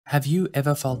Have you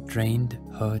ever felt drained,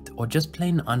 hurt, or just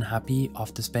plain unhappy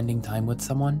after spending time with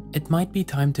someone? It might be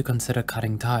time to consider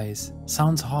cutting ties.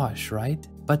 Sounds harsh, right?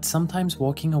 But sometimes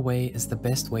walking away is the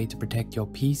best way to protect your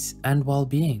peace and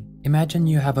well-being. Imagine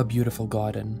you have a beautiful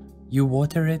garden. You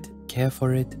water it, care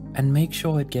for it, and make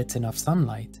sure it gets enough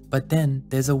sunlight. But then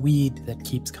there's a weed that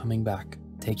keeps coming back,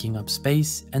 taking up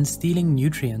space and stealing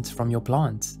nutrients from your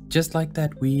plants. Just like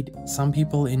that weed, some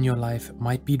people in your life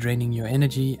might be draining your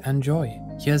energy and joy.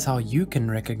 Here's how you can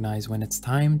recognize when it's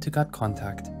time to cut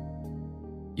contact.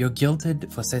 You're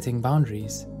guilted for setting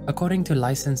boundaries. According to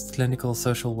licensed clinical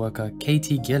social worker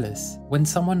Katie Gillis, when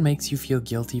someone makes you feel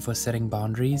guilty for setting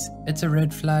boundaries, it's a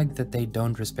red flag that they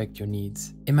don't respect your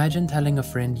needs. Imagine telling a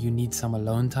friend you need some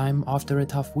alone time after a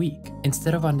tough week.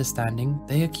 Instead of understanding,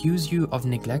 they accuse you of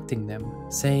neglecting them,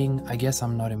 saying, "I guess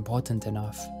I'm not important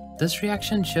enough." This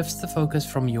reaction shifts the focus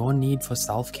from your need for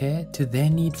self-care to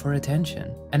their need for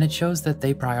attention, and it shows that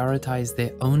they prioritize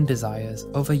their own desires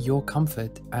over your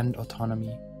comfort and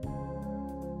autonomy.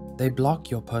 They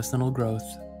block your personal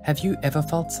growth. Have you ever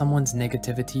felt someone's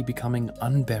negativity becoming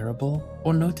unbearable,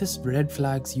 or noticed red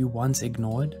flags you once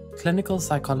ignored? Clinical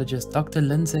psychologist Dr.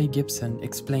 Lindsay Gibson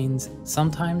explains,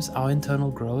 sometimes our internal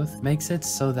growth makes it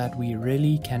so that we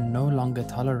really can no longer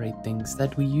tolerate things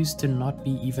that we used to not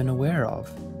be even aware of.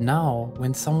 Now,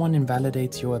 when someone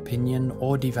invalidates your opinion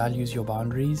or devalues your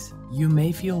boundaries, you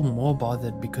may feel more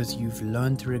bothered because you've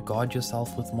learned to regard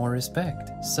yourself with more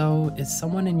respect. So, is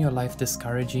someone in your life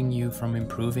discouraging you from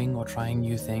improving or trying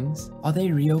new things? Are they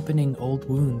reopening old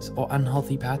wounds or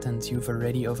unhealthy patterns you've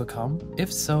already overcome?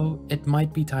 If so, it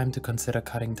might be time to consider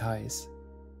cutting ties.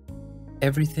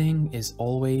 Everything is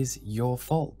always your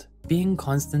fault. Being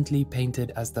constantly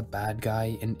painted as the bad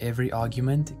guy in every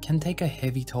argument can take a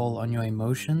heavy toll on your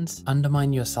emotions,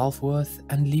 undermine your self-worth,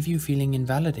 and leave you feeling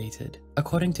invalidated.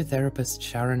 According to therapist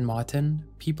Sharon Martin,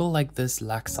 people like this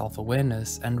lack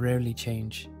self-awareness and rarely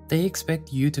change. They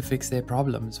expect you to fix their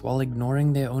problems while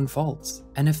ignoring their own faults.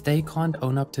 And if they can't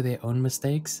own up to their own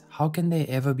mistakes, how can there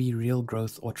ever be real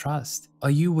growth or trust? Are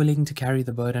you willing to carry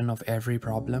the burden of every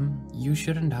problem? You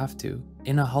shouldn't have to.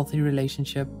 In a healthy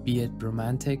relationship, be it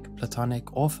romantic,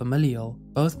 platonic, or familial,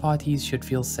 both parties should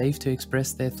feel safe to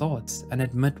express their thoughts and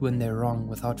admit when they're wrong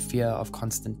without fear of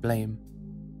constant blame.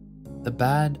 The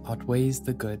bad outweighs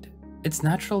the good. It's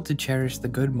natural to cherish the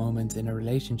good moments in a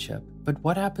relationship, but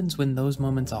what happens when those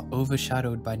moments are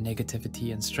overshadowed by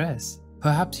negativity and stress?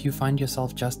 Perhaps you find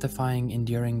yourself justifying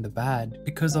enduring the bad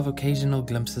because of occasional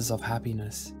glimpses of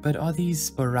happiness. But are these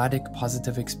sporadic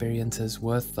positive experiences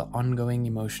worth the ongoing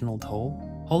emotional toll?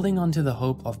 Holding on to the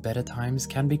hope of better times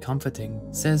can be comforting,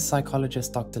 says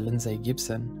psychologist Dr. Lindsay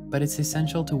Gibson, but it's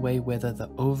essential to weigh whether the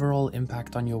overall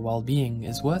impact on your well-being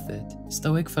is worth it.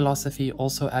 Stoic philosophy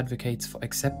also advocates for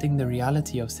accepting the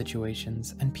reality of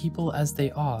situations and people as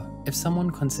they are. If someone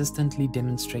consistently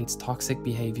demonstrates toxic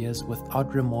behaviors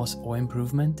without remorse or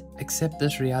improvement, accept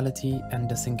this reality and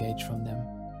disengage from them.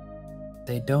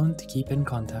 They don't keep in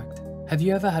contact. Have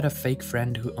you ever had a fake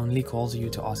friend who only calls you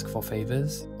to ask for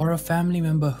favors? Or a family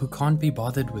member who can't be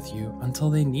bothered with you until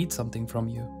they need something from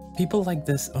you? People like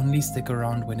this only stick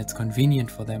around when it's convenient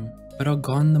for them, but are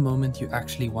gone the moment you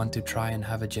actually want to try and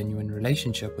have a genuine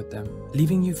relationship with them,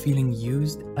 leaving you feeling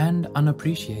used and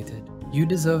unappreciated. You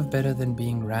deserve better than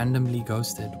being randomly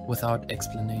ghosted without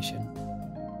explanation.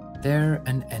 They're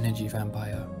an energy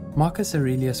vampire. Marcus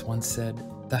Aurelius once said,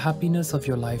 "The happiness of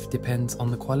your life depends on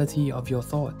the quality of your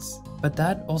thoughts." But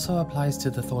that also applies to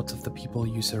the thoughts of the people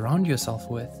you surround yourself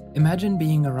with. Imagine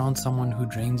being around someone who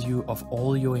drains you of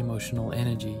all your emotional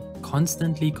energy,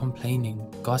 constantly complaining,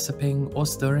 gossiping, or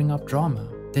stirring up drama.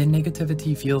 Their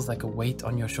negativity feels like a weight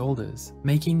on your shoulders,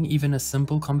 making even a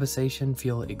simple conversation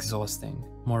feel exhausting.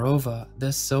 Moreover,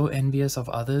 they're so envious of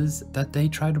others that they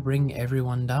try to bring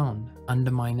everyone down,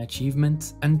 undermine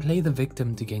achievements, and play the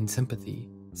victim to gain sympathy.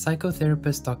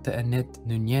 Psychotherapist Dr. Annette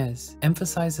Nunez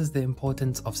emphasizes the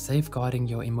importance of safeguarding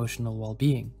your emotional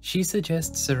well-being. She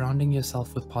suggests surrounding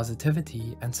yourself with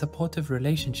positivity and supportive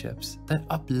relationships that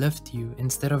uplift you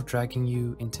instead of dragging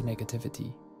you into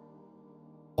negativity.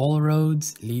 All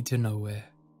roads lead to nowhere.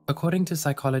 According to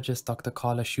psychologist Dr.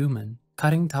 Carla Schumann,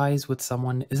 cutting ties with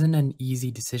someone isn't an easy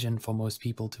decision for most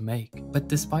people to make. But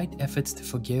despite efforts to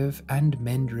forgive and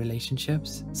mend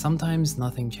relationships, sometimes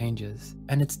nothing changes,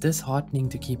 and it's disheartening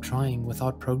to keep trying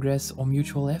without progress or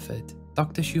mutual effort.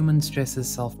 Dr. Schumann stresses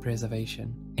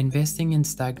self-preservation. Investing in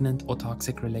stagnant or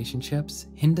toxic relationships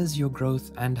hinders your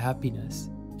growth and happiness.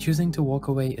 Choosing to walk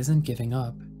away isn't giving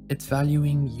up, it's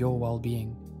valuing your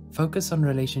well-being. Focus on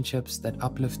relationships that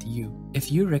uplift you. If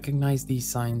you recognize these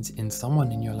signs in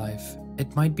someone in your life,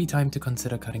 it might be time to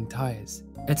consider cutting ties.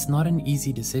 It's not an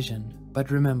easy decision,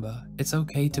 but remember, it's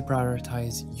okay to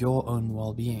prioritize your own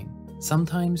well-being.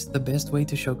 Sometimes the best way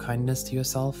to show kindness to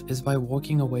yourself is by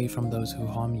walking away from those who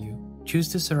harm you. Choose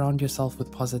to surround yourself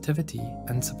with positivity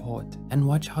and support, and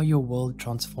watch how your world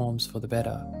transforms for the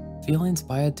better. Feel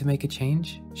inspired to make a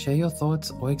change? Share your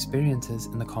thoughts or experiences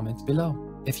in the comments below.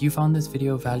 If you found this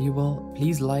video valuable,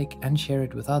 please like and share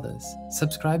it with others.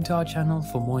 Subscribe to our channel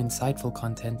for more insightful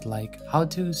content like how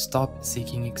to stop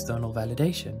seeking external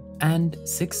validation and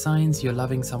 6 signs you're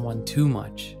loving someone too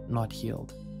much, not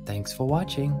healed. Thanks for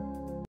watching.